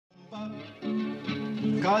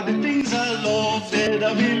'Cause the things I love that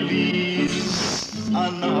I Belize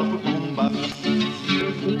and never come back.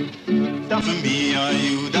 That for me are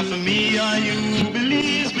you, that for me are you,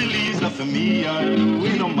 Belize, Belize, that for me are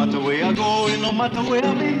you. No matter where I go, no matter where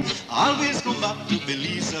I've been, always come back to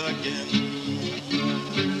Belize again.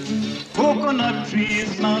 Coconut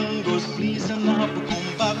trees, mangoes, please, and never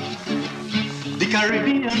come back. The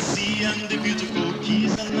Caribbean Sea and the beautiful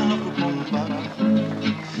keys and never come back.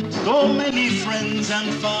 So many friends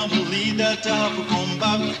and family that have come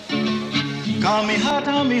back. Call me heart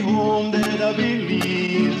and me home that I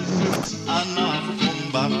Belize and have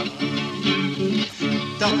come back.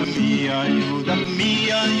 That for me are you, that for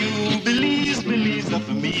me are you, Belize, Belize, that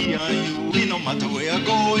for me are you. No matter where I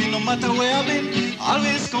go, no matter where I've been,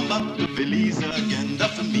 always come back to Belize again.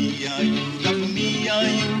 That for me are you, that for me are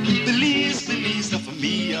you, Belize, Belize, that for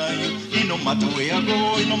me are you. No matter where I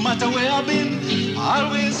go, no matter where I've been,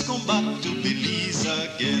 always come back to Belize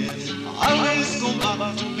again. Always come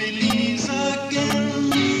back to Belize again.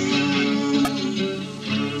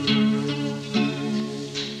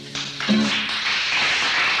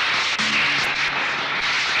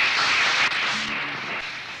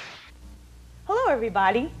 Hello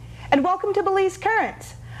everybody, and welcome to Belize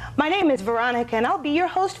Currents. My name is Veronica, and I'll be your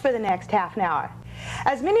host for the next half an hour.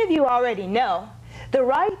 As many of you already know, the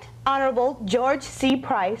Right Honorable George C.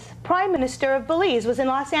 Price, Prime Minister of Belize, was in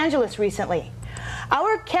Los Angeles recently.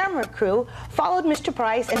 Our camera crew followed Mr.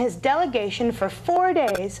 Price and his delegation for 4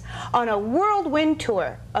 days on a whirlwind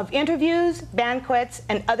tour of interviews, banquets,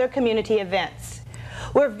 and other community events.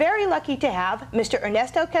 We're very lucky to have Mr.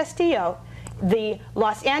 Ernesto Castillo, the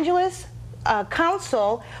Los Angeles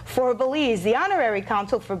Consul for Belize, the Honorary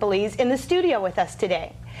Consul for Belize, in the studio with us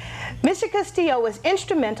today. Mr. Castillo was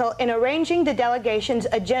instrumental in arranging the delegation's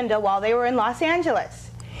agenda while they were in Los Angeles.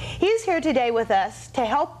 He's here today with us to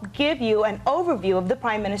help give you an overview of the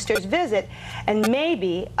Prime Minister's visit and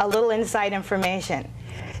maybe a little inside information.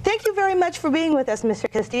 Thank you very much for being with us, Mr.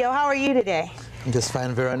 Castillo. How are you today? Just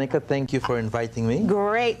fine, Veronica. Thank you for inviting me.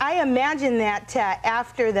 Great. I imagine that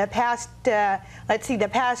after the past, the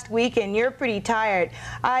past weekend, you're pretty tired.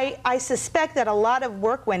 I suspect that a lot of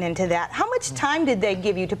work went into that. How much time did they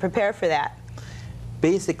give you to prepare for that?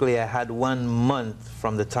 Basically, I had 1 month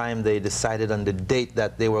from the time they decided on the date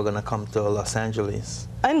that they were going to come to Los Angeles.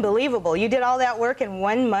 Unbelievable. You did all that work in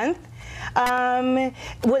 1 month?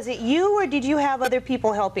 Was it you, or did you have other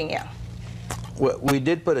people helping you? Well, we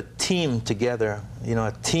did put a team together, you know,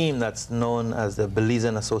 a team that's known as the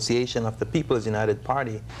Belizean Association of the People's United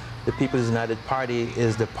Party. The People's United Party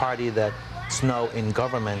is the party that's now in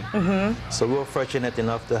government. So we were fortunate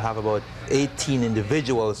enough to have about 18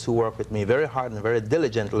 individuals who worked with me very hard and very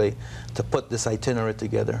diligently to put this itinerary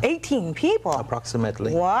together. 18 people?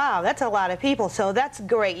 Approximately. Wow, that's a lot of people. So that's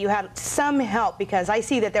great. You had some help, because I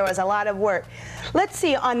see that there was a lot of work. Let's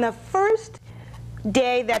see, on the first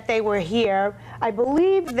day that they were here, I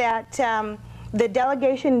believe that the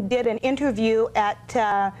delegation did an interview at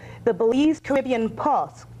the Belize Caribbean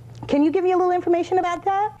Pulse. Can you give me a little information about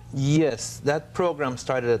that? Yes, that program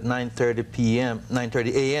started at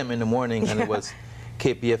 9:30 a.m. in the morning, and it was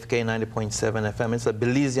KPFK 90.7 FM. It's a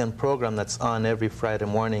Belizean program that's on every Friday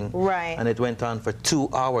morning. Right. And it went on for 2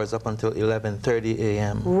 hours up until 11:30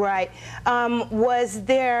 a.m. Right. Was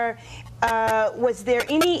there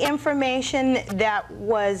any information that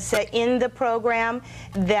was in the program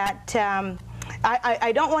that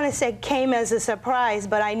I don't want to say came as a surprise,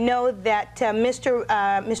 but I know that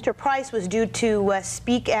Mr. Price was due to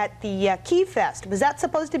speak at the Caye Fest. Was that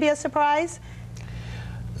supposed to be a surprise?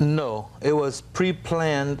 No, it was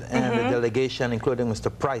pre-planned, and the delegation, including Mr.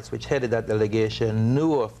 Price, which headed that delegation,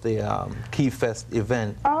 knew of the Caye Fest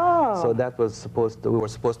event. Oh. So that was we were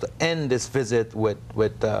supposed to end this visit with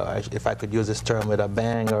if I could use this term, with a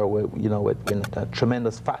bang, or with, you know, in a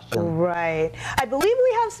tremendous fashion. Right. I believe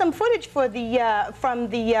we have some footage for the from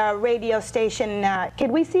the radio station.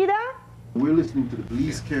 Can we see that? We're listening to the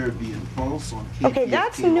Belize Caribbean Pulse on KPFK. Okay,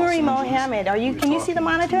 that's Nuri Mohammed. Can you see the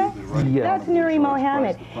monitor? Yeah. That's Nuri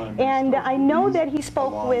Mohammed. And I know that he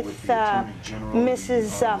spoke with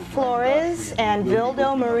Mrs. Flores and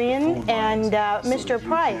Vildo Marin and Mr.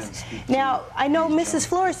 Price. Now, I know Mrs.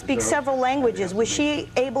 Flores speaks several languages. Was she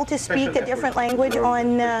able to speak a different language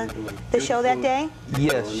on the show that day?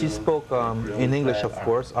 Yes, she spoke in English, of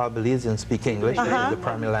course. All Belizeans speak English. This is the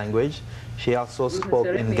primary language. She also spoke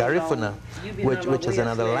in Garifuna, which is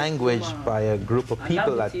another language by a group of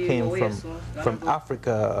people that came from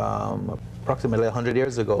Africa approximately 100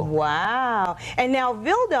 years ago. Wow. And now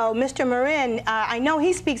Vildo, Mr. Marin, I know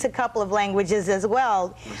he speaks a couple of languages as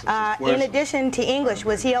well. In addition to English,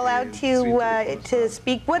 was he allowed to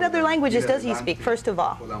speak? What other languages does he speak, first of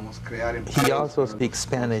all? He also speaks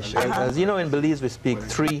Spanish. As you know, in Belize we speak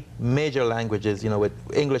 3 major languages, you know, with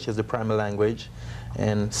English is the primary language,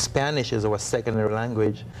 and Spanish is our secondary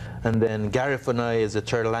language, and then Garifuna is the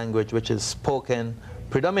 3rd language, which is spoken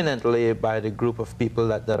predominantly by the group of people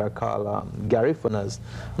that are called Garifunas.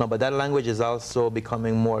 No, but that language is also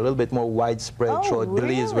becoming a little bit more widespread throughout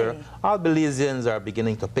Belize, where all Belizeans are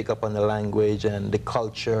beginning to pick up on the language and the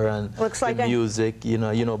culture and the music. You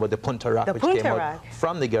know about the Punta Rock, which came out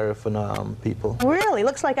from the Garifuna people. Really?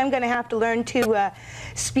 Looks like I'm going to have to learn to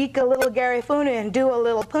speak a little Garifuna and do a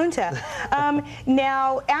little Punta.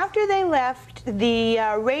 Now, after they left the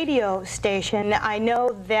radio station, I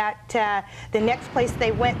know that the next place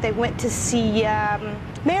they went to see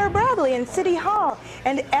Mayor Bradley in City Hall.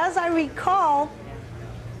 And as I recall,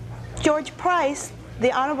 George Price,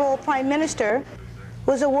 the Honorable Prime Minister,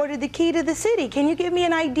 was awarded the key to the city. Can you give me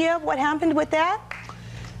an idea of what happened with that?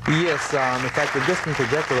 Yes, if I could just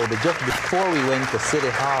interject a little bit. Just before we went to City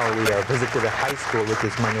Hall, we visited a high school, which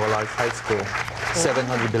is Manuel Arts High School.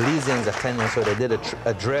 700 Belizeans attending, so they did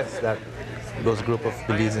address those group of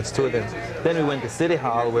Belizean students. Then we went to City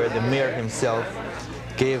Hall, where the mayor himself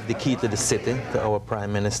gave the key to the city to our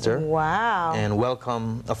Prime Minister. Wow. And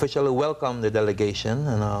officially welcomed the delegation.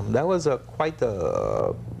 And that was quite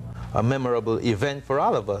a memorable event for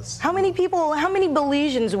all of us. How many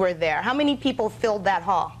Belizeans were there? How many people filled that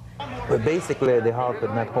hall? Well, basically, the hall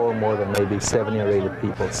could not hold more than maybe 70 or 80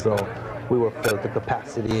 people. So we were filled to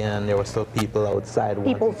capacity, and there were still people outside.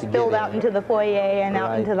 People spilled out into the foyer and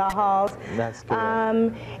out into the halls. That's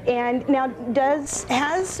correct. And now,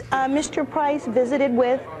 has Mr. Price visited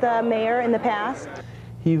with the mayor in the past?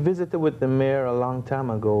 He visited with the mayor a long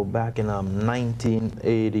time ago, back in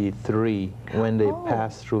 1983, when they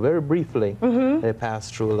passed through, very briefly, they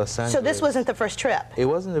passed through Los Angeles. So this wasn't the first trip? It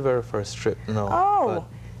wasn't the very first trip, no. Oh.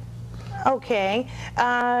 Okay,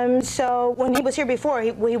 so when he was here before,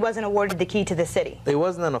 he wasn't awarded the key to the city? It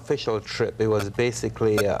wasn't an official trip. It was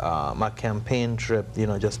basically a campaign trip, you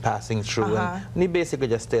know, just passing through. And he basically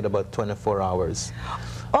just stayed about 24 hours.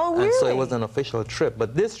 Oh, really? And so it was an official trip.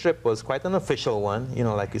 But this trip was quite an official one, you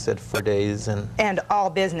know, like you said, 4 days. And all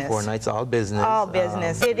business. 4 nights, all business. All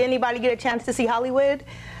business. Did anybody get a chance to see Hollywood?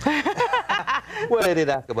 Well, they did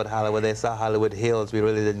ask about Hollywood. They saw Hollywood Hills. We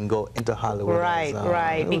really didn't go into Hollywood. Right,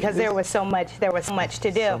 right, because there was so much to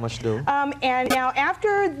do. So much to do. And now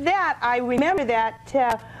after that, I remember that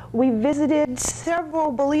we visited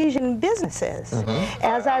several Belizean businesses.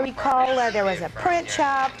 As I recall, there was a print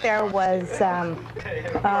shop, there was,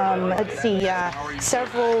 let's see,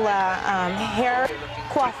 several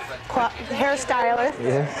hairstylists,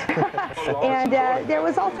 and there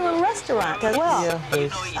was also a restaurant as well. Yeah,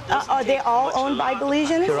 are they all owned by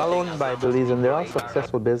Belizeans? They're all owned by Belizeans. They're all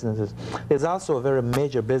successful businesses. There's also a very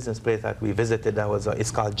major business place that we visited that was,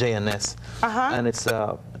 it's called JNS, and it's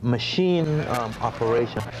a machine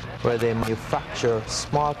operation where they manufacture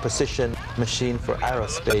small precision machine for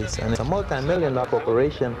aerospace, and it's a multi-million-dollar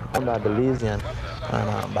corporation owned by Belizean,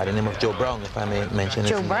 and by the name of Joe Brown, if I may mention.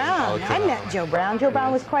 Joe Brown. I met Joe Brown. Joe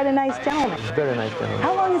Brown was quite a nice gentleman. Very nice gentleman.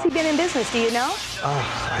 How long has he been in business, do you know?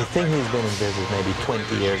 I think he's been in business maybe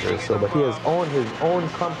 20 years or so, but he has owned his own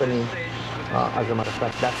company. As a matter of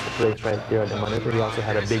fact, that's the place right there at the monitor. He also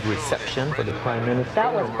had a big reception for the Prime Minister.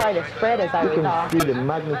 That was quite a spread, as I recall. You can see the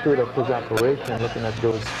magnitude of his operation looking at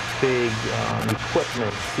those big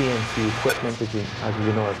equipment, CNC equipment, which is, as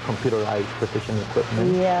you know, is computerized precision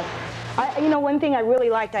equipment. Yeah. You know, one thing I really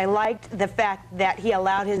liked, I liked the fact that he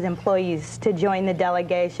allowed his employees to join the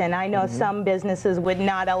delegation. I know some businesses would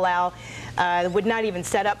not allow, would not even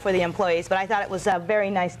set up for the employees, but I thought it was a very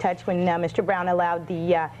nice touch when Mr. Brown allowed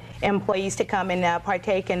the employees to come and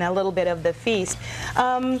partake in a little bit of the feast.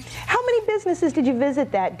 How many businesses did you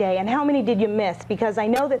visit that day, and how many did you miss? Because I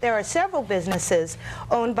know that there are several businesses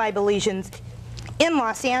owned by Belizeans in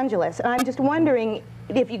Los Angeles, and I'm just wondering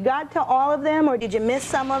if you got to all of them, or did you miss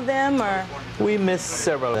some of them, or? We missed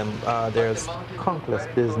several of them. There's countless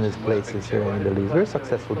business places here in Belize. Very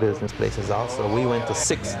successful business places also. We went to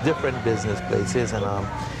 6 different business places, and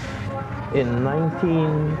in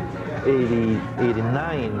 19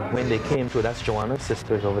 89 when they came to, that's Joanna's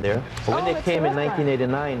sisters over there. But when they came in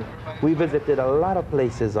 1989, we visited a lot of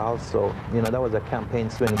places also. You know, that was a campaign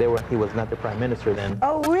swing. He was not the prime minister then.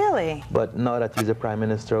 Oh, really? But now that he's the prime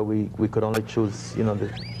minister, we could only choose, you know,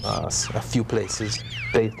 a few places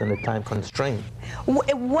based on the time constraint.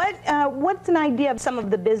 What's an idea of some of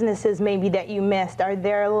the businesses maybe that you missed? Are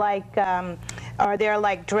there like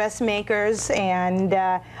dressmakers? And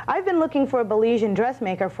I've been looking for a Belizean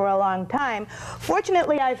dressmaker for a long time.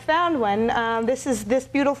 Fortunately, I found one. This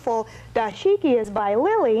beautiful dashiki is by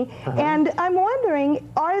Lily, and I'm wondering,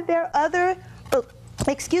 are there other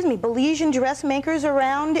Belizean dressmakers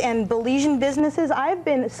around and Belizean businesses? I've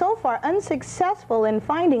been so far unsuccessful in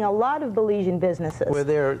finding a lot of Belizean businesses. Well,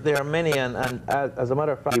 there are many, and as a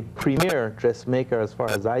matter of fact, the premier dressmaker, as far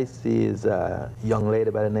as I see, is a young lady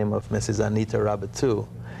by the name of Mrs. Anita Rabatu.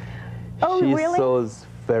 Oh, really? She sews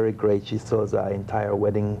very great. She sews entire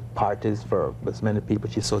wedding parties for as many people.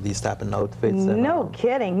 She sews these type of outfits. No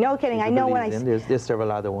kidding, no kidding. I know when there's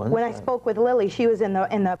several other ones. When I spoke with Lily, she was in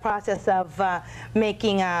the process of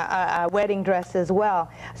making a wedding dress as well.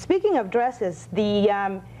 Speaking of dresses, the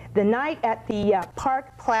night at the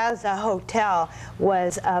Park Plaza Hotel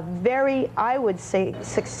was a very, I would say,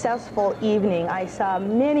 successful evening. I saw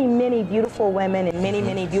many, many beautiful women in many,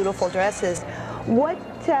 many beautiful dresses. What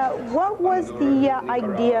was the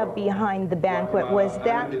idea behind the banquet? Was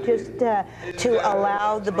that just to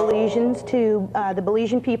allow the Belizeans the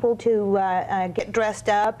Belizean people to get dressed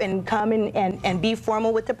up and come and be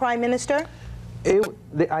formal with the Prime Minister?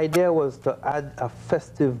 The idea was to add a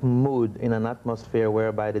festive mood in an atmosphere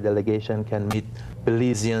whereby the delegation can meet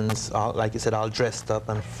Belizeans, like you said, all dressed up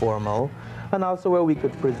and formal, and also where we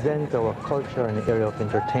could present our culture in the area of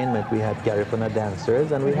entertainment. We had Garifuna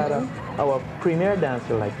dancers, and we had our premier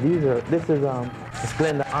dancer. Like this is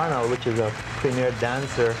Glenda Arnold, which is a premier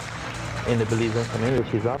dancer in the Belizean community.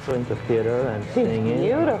 She's also into theater and singing.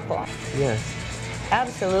 Beautiful. Yes.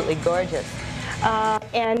 Absolutely gorgeous.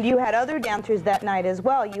 And you had other dancers that night as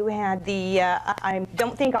well. You had the, I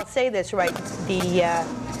don't think I'll say this right, the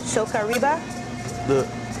Socariba?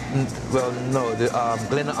 Well, no,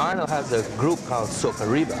 Glenda Arnold has a group called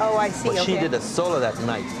Socariba. Oh, I see, but okay. she did a solo that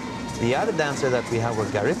night. The other dancers that we had were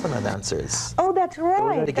Garifuna dancers. Oh, that's right,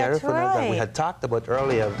 Those are the Garifunas that we had talked about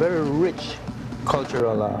earlier. Very rich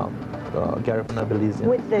cultural Garifuna Belizean.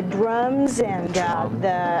 With the drums and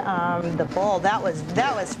the bowl, that was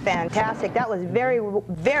fantastic. That was very,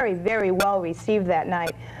 very, very well received that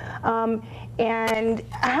night. And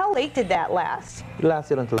how late did that last? It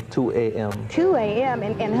lasted until 2 a.m. 2 a.m.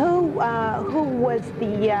 And who was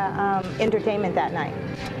the entertainment that night?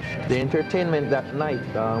 The entertainment that night,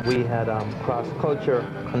 we had Cross Culture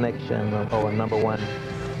Connection, our #1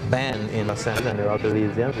 band in Los Angeles, and they're all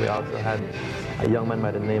Belizeans. We also had a young man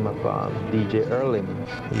by the name of DJ Erlin.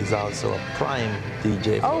 He's also a prime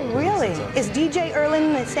DJ. Oh, really? Is DJ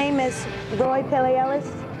Erlin the same as Roy Pele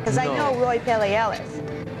Ellis? Because I know Roy Pele Ellis.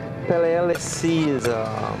 Pele Ellis, he is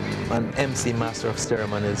an MC, Master of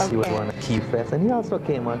Ceremonies. Okay. He was one at Caye Fest, and he also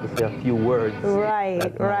came on to say a few words.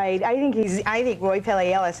 Right, right. I think Roy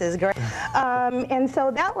Pele Ellis is great. And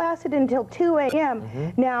so that lasted until 2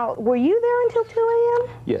 a.m. Now, were you there until 2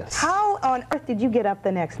 a.m.? Yes. How on earth did you get up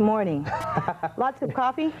the next morning? Lots of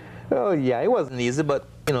coffee? Oh, yeah, it wasn't easy, but,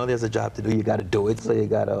 you know, there's a job to do. You got to do it, so you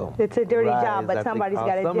got to. It's a dirty job, but somebody's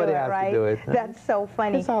got to do it, right? To do it. That's so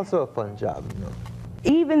funny. It's also a fun job, you know.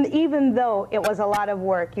 Even though it was a lot of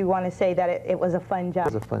work, you want to say that it was a fun job.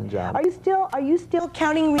 It was a fun job. Are you still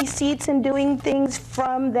counting receipts and doing things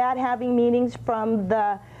from that, having meetings from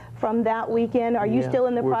that weekend? Are you still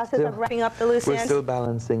in the process of wrapping up the loose ends? We're still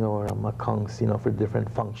balancing our accounts, you know, for different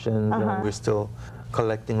functions. And we're still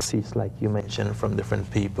collecting receipts, like you mentioned, from different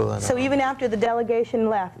people. And, so even after the delegation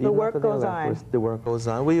left, the work goes on? The work goes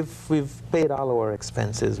on. We've paid all our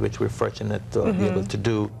expenses, which we're fortunate to be able to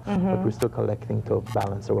do, but we're still collecting to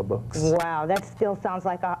balance our books. Wow, that still sounds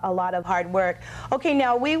like a lot of hard work. Okay,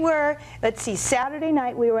 now let's see, Saturday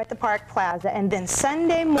night we were at the Park Plaza, and then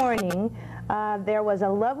Sunday morning, there was a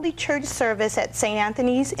lovely church service at St.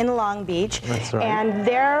 Anthony's in Long Beach. That's right. And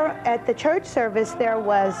there at the church service, there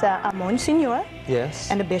was a Monsignor.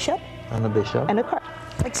 Yes. And a bishop. And a bishop. And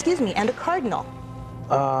a cardinal.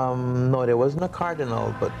 No, there wasn't a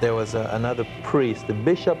cardinal, but there was another priest. The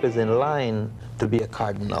bishop is in line to be a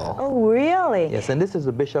cardinal. Oh, really? Yes, and this is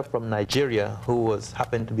a bishop from Nigeria who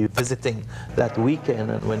happened to be visiting that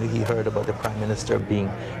weekend, and when he heard about the Prime Minister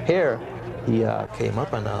being here, he came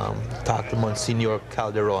up and talked to Monsignor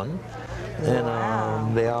Calderon,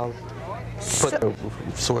 and they all put our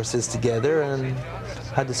sources together and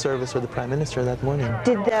had the service with the Prime Minister that morning.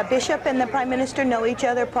 Did the Bishop and the Prime Minister know each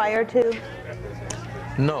other prior to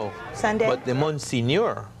No. Sunday? But the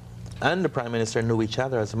Monsignor and the Prime Minister knew each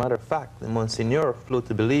other. As a matter of fact, the Monsignor flew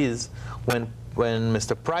to Belize when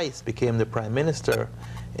Mr. Price became the Prime Minister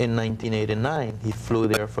in 1989. He flew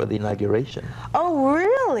there for the inauguration. Oh,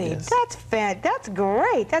 really? Yes. That's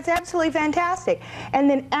great. That's absolutely fantastic. And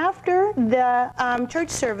then after the church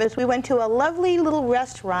service, we went to a lovely little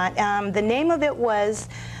restaurant. The name of it was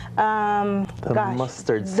The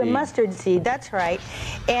Mustard Seed. The Mustard Seed, that's right.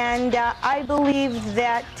 And I believe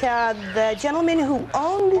that the gentleman who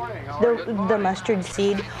owned the Mustard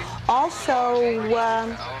Seed also,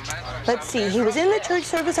 let's see, he was in the church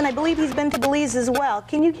service, and I believe he's been to Belize as well.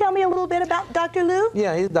 Can you tell me a little bit about Dr. Liu?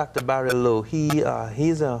 Yeah, he's Dr. Barry Liu.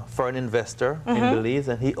 He's a foreign investor in Belize,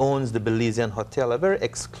 and he owns the Belizean Hotel, a very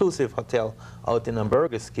exclusive hotel out in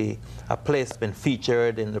Belize Caye, a place that's been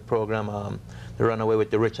featured in the program, The Runaway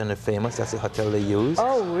with the Rich and the Famous. That's the hotel they use.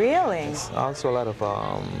 Oh, really? There's also a lot of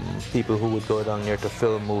people who would go down there to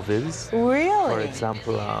film movies. Really? For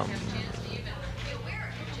example,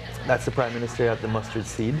 that's the Prime Minister at the Mustard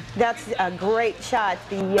Seed. That's a great shot.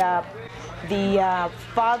 The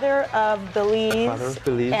father of Belize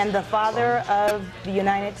and the father of the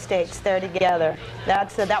United States, they're together.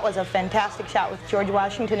 That was a fantastic shot with George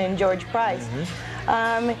Washington and George Price.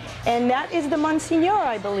 And that is the Monsignor,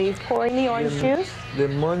 I believe, pouring the orange juice.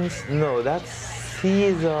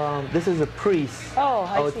 This is a priest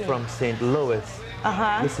out see. from St. Louis.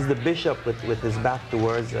 This is the bishop with his back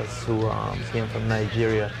towards us, who came from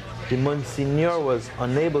Nigeria. The Monsignor was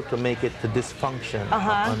unable to make it to this function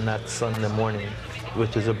on that Sunday morning,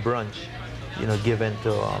 which is a brunch, given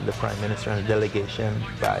to the Prime Minister and the delegation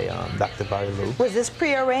by Dr. Barry Liu. Was this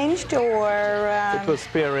prearranged or? It was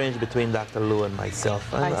prearranged between Dr. Liu and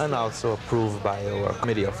myself, and also approved by our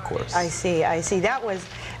committee, of course. I see. That was,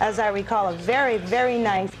 as I recall, a very, very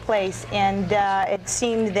nice place, and it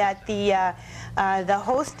seemed that the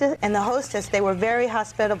host and the hostess, they were very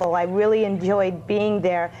hospitable. I really enjoyed being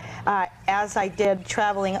there, as I did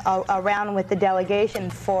traveling around with the delegation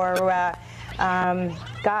for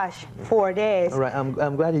 4 days. Right.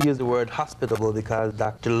 I'm glad you used the word hospitable, because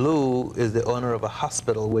Dr. Liu is the owner of a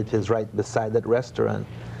hospital which is right beside that restaurant.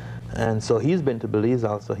 And so he's been to Belize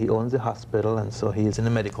also. He owns a hospital, and so he's in the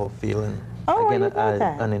medical field, and again,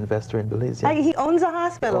 an investor in Belize. Yeah. He owns a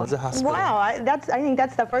hospital. Owns a hospital. Wow, I think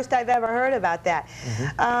that's the first I've ever heard about that.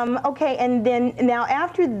 Okay, and then now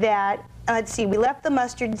after that, let's see, we left the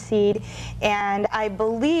Mustard Seed, and I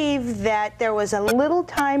believe that there was a little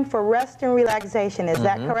time for rest and relaxation. Is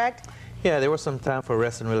that correct? Yeah, there was some time for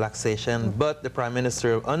rest and relaxation, but the Prime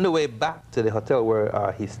Minister, on the way back to the hotel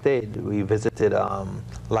where he stayed, we visited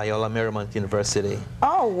Loyola Marymount University.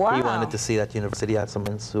 Oh, wow. He wanted to see that university. Had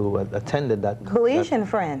someone who attended that. Belizean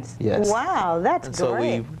friends. Yes. Wow, that's great. So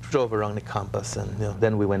we drove around the campus, and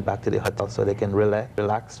then we went back to the hotel so they can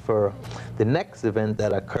relax for the next event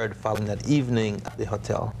that occurred following that evening at the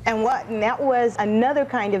hotel. And that was another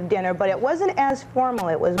kind of dinner, but it wasn't as formal.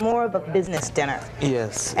 It was more of a business dinner.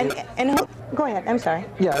 Yes. And go ahead, I'm sorry.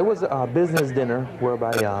 Yeah, it was a business dinner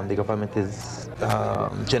whereby the government is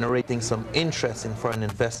generating some interest in foreign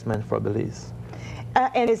investment for Belize.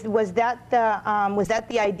 And was that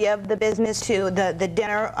the idea of the business, the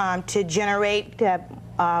dinner, to generate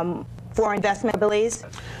foreign investment in Belize?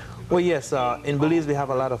 Well, yes. In Belize, we have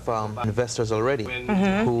a lot of investors already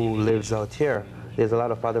who lives out here. There's a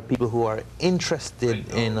lot of other people who are interested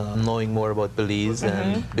in knowing more about Belize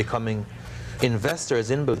and becoming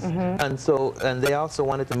investors in Belize. And they also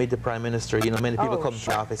wanted to meet the Prime Minister. Many people come to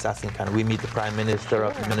the office asking, can we meet the Prime Minister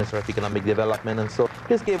or the Minister of Economic Development? And so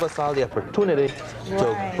this gave us all the opportunity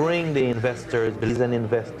to bring the investors, Belizean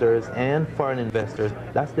investors and foreign investors.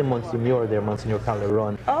 That's the Monsignor there, Monsignor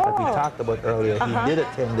Calderon, that we talked about earlier. He did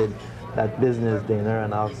attend that business dinner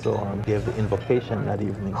and also gave the invocation that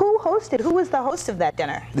evening. Who was the host of that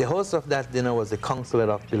dinner? The host of that dinner was the Consulate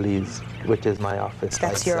of Belize, which is my office.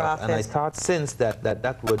 That's your office. And I thought since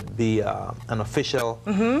that would be an official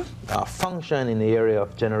function in the area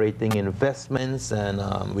of generating investments,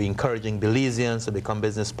 and we encouraging Belizeans to become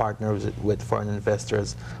business partners with foreign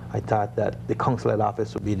investors, I thought that the Consulate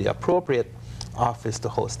office would be the appropriate office to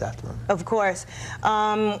host that one. Of course.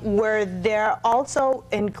 Were there also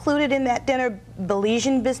included in that dinner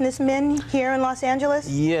Belizean businessmen here in Los Angeles?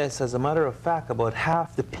 Yes, as a matter of fact, about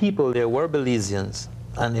half the people there were Belizeans,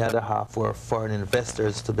 and the other half were foreign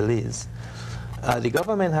investors to Belize. The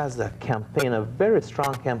government has a campaign, a very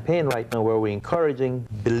strong campaign right now, where we're encouraging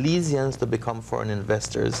Belizeans to become foreign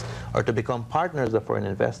investors or to become partners of foreign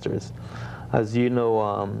investors. As you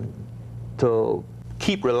know, to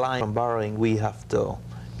keep relying on borrowing, we have to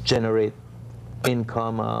generate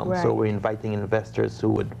income. So we're inviting investors who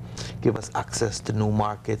would give us access to new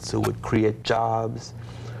markets, who would create jobs,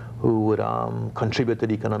 who would contribute to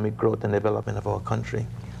the economic growth and development of our country.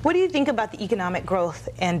 What do you think about the economic growth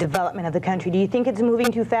and development of the country? Do you think it's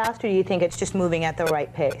moving too fast, or do you think it's just moving at the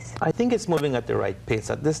right pace? I think it's moving at the right pace.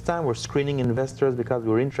 At this time, we're screening investors because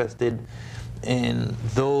we're interested in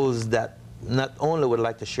those that not only would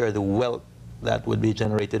like to share the wealth that would be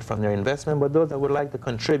generated from their investment, but those that would like to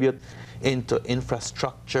contribute into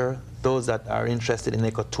infrastructure, those that are interested in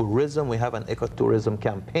ecotourism. We have an ecotourism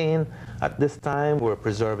campaign. At this time, we're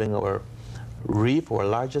preserving our reef, our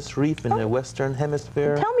largest reef in the Western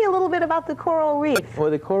Hemisphere. Tell me a little bit about the coral reef.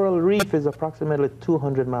 Well, the coral reef is approximately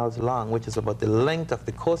 200 miles long, which is about the length of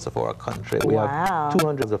the coast of our country. We have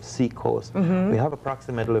 200 of sea coast. We have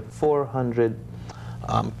approximately 400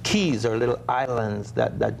 keys or little islands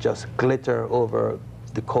that just glitter over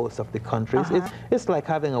the coast of the country. It's like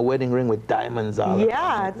having a wedding ring with diamonds all around.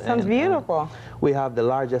 Yeah, it sounds beautiful. We have the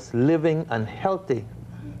largest living and healthy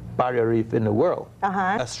barrier reef in the world.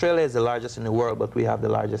 Australia is the largest in the world, but we have the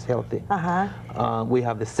largest healthy. We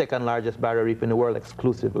have the second largest barrier reef in the world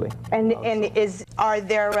exclusively. And are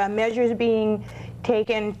there measures being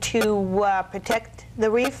taken to protect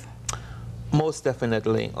the reef? Most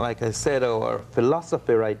definitely. Like I said, our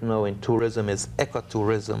philosophy right now in tourism is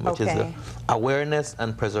ecotourism, which is the awareness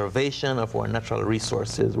and preservation of our natural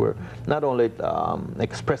resources. We're not only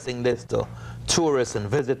expressing this to tourists and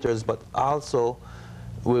visitors, but also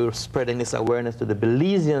we're spreading this awareness to the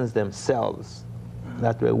Belizeans themselves.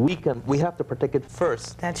 That way we have to protect it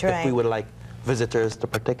first. That's right. If we would like visitors to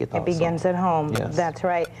protect it also. It begins at home. Yes. That's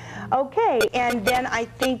right. Okay, and then I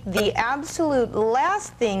think the absolute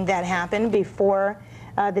last thing that happened before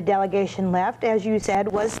the delegation left, as you said,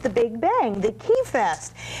 was the Big Bang, the Caye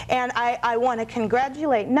Fest. And I want to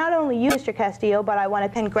congratulate not only you, Mr. Castillo, but I want to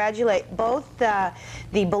congratulate both the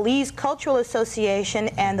Belize Cultural Association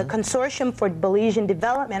and the Consortium for Belizean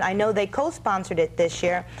Development. I know they co-sponsored it this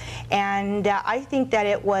year, and I think that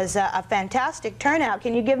it was a fantastic turnout.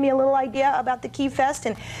 Can you give me a little idea about the Caye Fest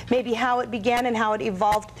and maybe how it began and how it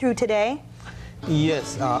evolved through today?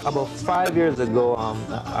 Yes, about 5 years ago,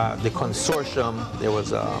 the consortium, there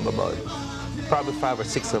was about probably 5 or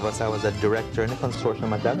 6 of us. I was a director in the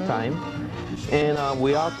consortium at that time. And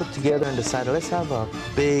we all put together and decided, let's have a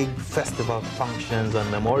big festival functions on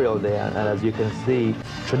Memorial Day. And as you can see,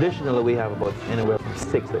 traditionally we have about anywhere from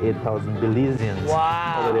 6,000 to 8,000 Belizeans.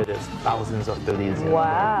 Wow. Over there, there's thousands of Belizeans.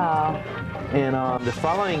 Wow. And the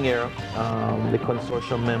following year, the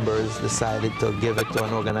consortium members decided to give it to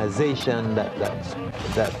an organization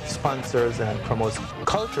that sponsors and promotes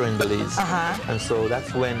culture in Belize. And so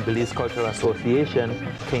that's when Belize Cultural Association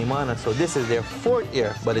came on. And so this is their 4th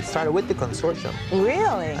year, but it started with the consortium.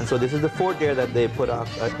 Really? And so this is the 4th year that they put off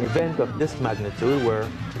an event of this magnitude where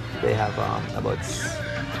they have about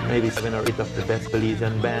maybe 7 or 8 of the best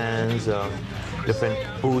Belizean bands, different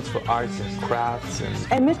booths for arts and crafts,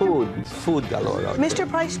 and food galore out Mr. there.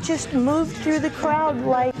 Price just moved through the crowd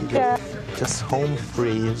like... just home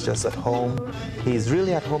free, he's just at home. He's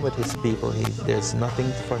really at home with his people. There's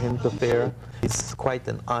nothing for him to fear. He's quite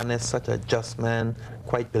an honest, such a just man,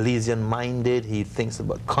 quite Belizean-minded. He thinks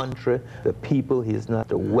about country, the people. He's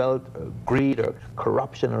not a wealth, or greed, or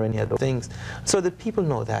corruption, or any other things. So the people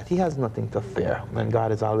know that. He has nothing to fear, and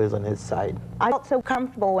God is always on his side. I felt so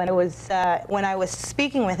comfortable when I was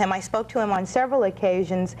speaking with him. I spoke to him on several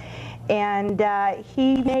occasions, and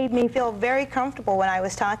he made me feel very comfortable when I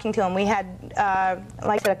was talking to him. We had,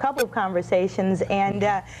 like I said, a couple of conversations, and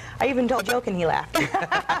I even told a joke and he laughed.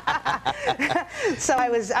 So I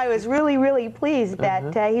was really, really pleased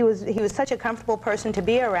that he was such a comfortable person to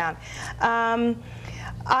be around.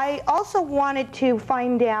 I also wanted to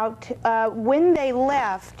find out when they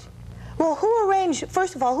left. Well,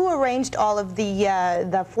 first of all, who arranged all of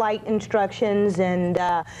the flight instructions? And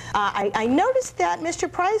I noticed that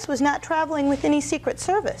Mr. Price was not traveling with any Secret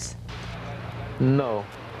Service. No,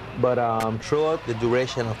 but throughout the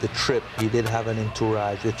duration of the trip, he did have an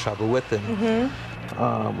entourage that traveled with him,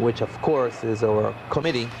 which of course is our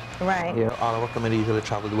committee. Right. Yeah, all of our committee usually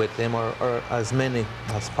traveled with him, or as many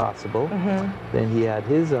as possible. Then he had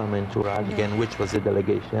his entourage, again, which was the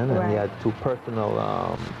delegation, and he had 2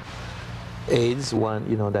 personal aides, one,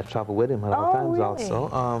 that traveled with him a lot of times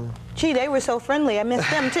also. Gee, they were so friendly. I missed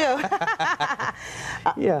them too.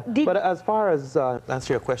 Yeah, but as far as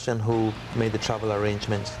answer your question, who made the travel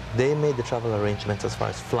arrangements? They made the travel arrangements as far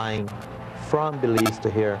as flying from Belize to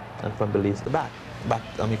here and from Belize to back.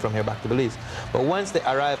 From here back to Belize. But once they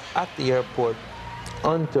arrive at the airport,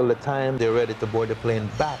 until the time they're ready to board the plane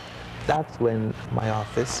back, that's when my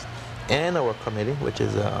office and our committee, which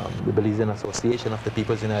is the Belizean Association of the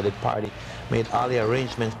People's United Party, made all the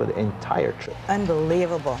arrangements for the entire trip.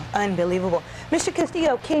 Unbelievable, unbelievable. Mr.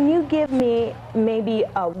 Castillo, can you give me maybe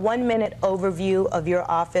a 1-minute overview of your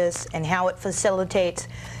office and how it facilitates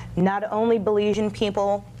not only Belizean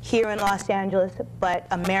people here in Los Angeles, but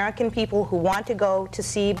American people who want to go to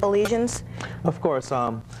see Belizeans? Of course.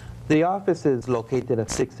 The office is located at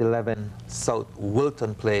 611 South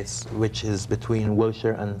Wilton Place, which is between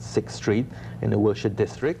Wilshire and 6th Street in the Wilshire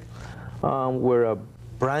District. We're a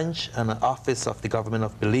branch and an office of the government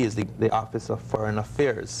of Belize, the Office of Foreign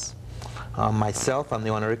Affairs. Myself, I'm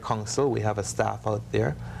the Honorary Consul. We have a staff out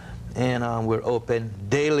there. And we're open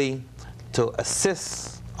daily to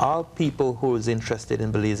assist all people who is interested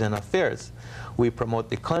in Belizean affairs. We promote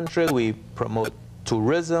the country, we promote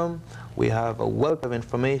tourism, we have a wealth of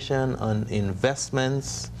information on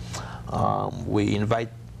investments. We invite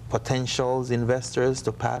potential investors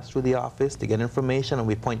to pass through the office to get information, and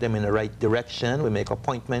we point them in the right direction. We make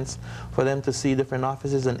appointments for them to see different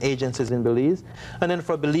offices and agencies in Belize. And then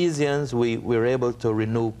for Belizeans, we're able to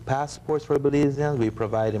renew passports for Belizeans. We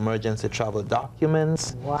provide emergency travel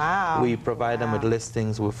documents. Wow. We provide them with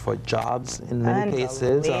listings for jobs in many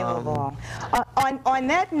cases. Unbelievable. On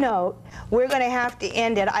that note, we're going to have to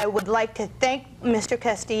end it. I would like to thank Mr.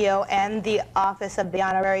 Castillo and the Office of the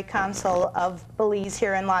Honorary Consul of Belize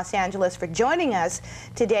here in Los Angeles for joining us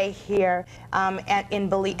today here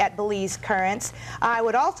at Belize Currents. I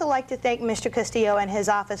would also like to thank Mr. Castillo and his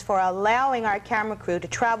office for allowing our camera crew to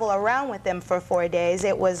travel around with them for 4 days.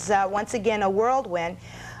 It was once again a whirlwind.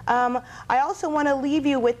 I also want to leave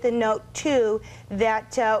you with the note, too,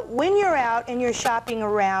 that when you're out and you're shopping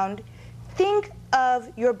around, think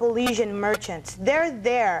of your Belizean merchants. They're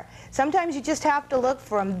there. Sometimes you just have to look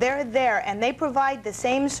for them. They're there, and they provide the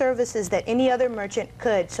same services that any other merchant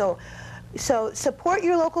could. So support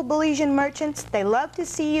your local Belizean merchants. They love to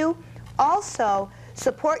see you. Also,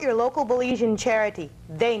 support your local Belizean charity.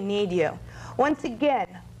 They need you. Once again,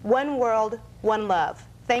 one world, one love.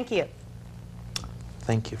 Thank you.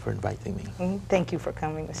 Thank you for inviting me. Thank you for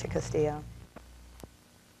coming, Mr. Castillo.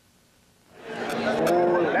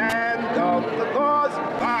 Land of the gods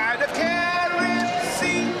by the Caribbean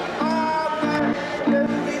Sea, all that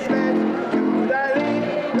live to thy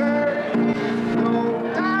linger.